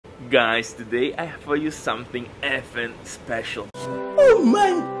Guys, today I have for you something effing special. Oh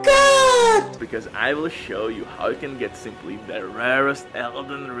my god! Because I will show you how you can get simply the rarest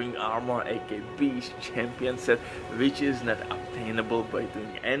Elden Ring armor, aka Beast Champion set, which is not obtainable by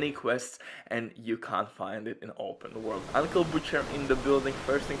doing any quests and you can't find it in open world. Uncle Butcher in the building.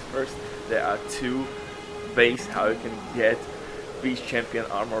 First things first, there are two ways how you can get Beast Champion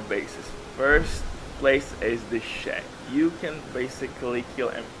armor bases. First place is the shack. You can basically kill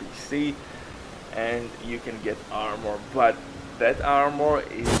NPC and you can get armor, but that armor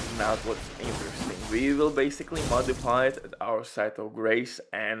is not what's interesting. We will basically modify it at our site of grace,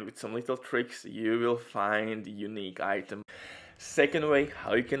 and with some little tricks you will find unique items. Second way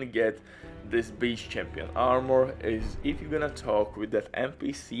how you can get this Beast Champion armor is if you're gonna talk with that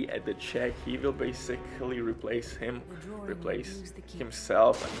NPC at the check. He will basically replace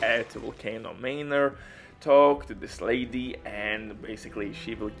himself at Volcano Manor. Talk to this lady and basically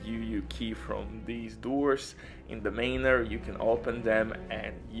she will give you key from these doors in the manor. You can open them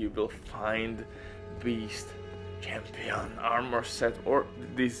and you will find Beast Champion armor set or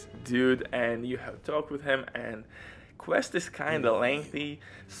this dude, and you have talked with him, and quest is kinda lengthy.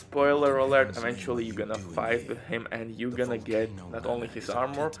 Spoiler alert, eventually you're gonna fight with him and you're gonna get not only his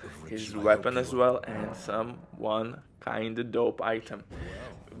armor, his weapon as well, and one kinda dope item.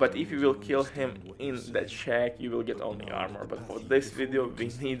 But if you will kill him in that shack, you will get only armor. But for this video,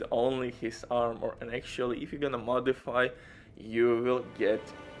 we need only his armor. And actually, if you're gonna modify, you will get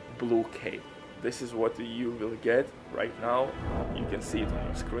blue cape. This is what you will get right now. You can see it on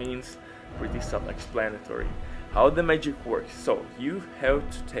your screens. Pretty self-explanatory. How the magic works. So you have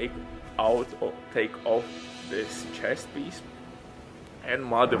to take off this chest piece and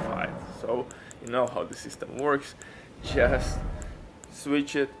modify it. So you know how the system works. Just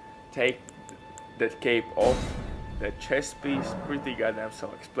switch it, take that cape off, that chest piece, pretty goddamn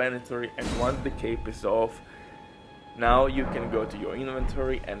self-explanatory. And once the cape is off, now you can go to your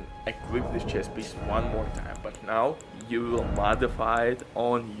inventory and equip this chest piece one more time. But now you will modify it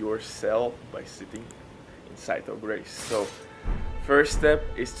on yourself by sitting inside of grace. So first step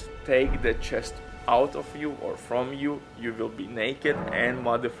is to take the chest out of you or from you. You will be naked and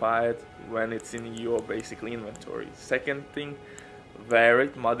modify it when it's in your basically inventory. Second thing, wear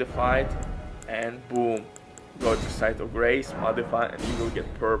it, modify it, and boom, go to site of grace, modify, and you will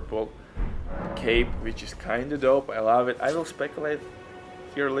get purple cape, which is kinda dope. I love it. I will speculate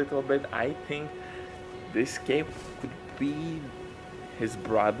here a little bit. I think this cape could be his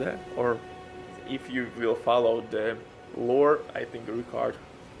brother, or if you will follow the lore, I think RYKARD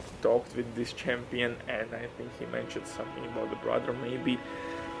talked with this champion and I think he mentioned something about the brother. Maybe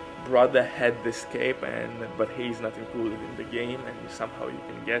brother had this cape, but he's not included in the game and somehow you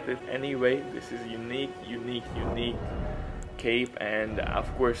can get it. Anyway, this is unique cape, and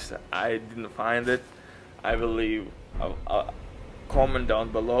of course I didn't find it. I will leave a comment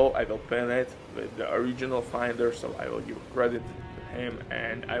down below. I will pin it with the original finder, so I will give credit to him,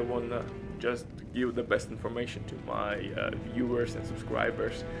 and I wanna just give the best information to my viewers and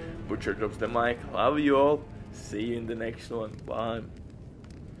subscribers. Butcher drops the mic. Love you all. See you in the next one. Bye.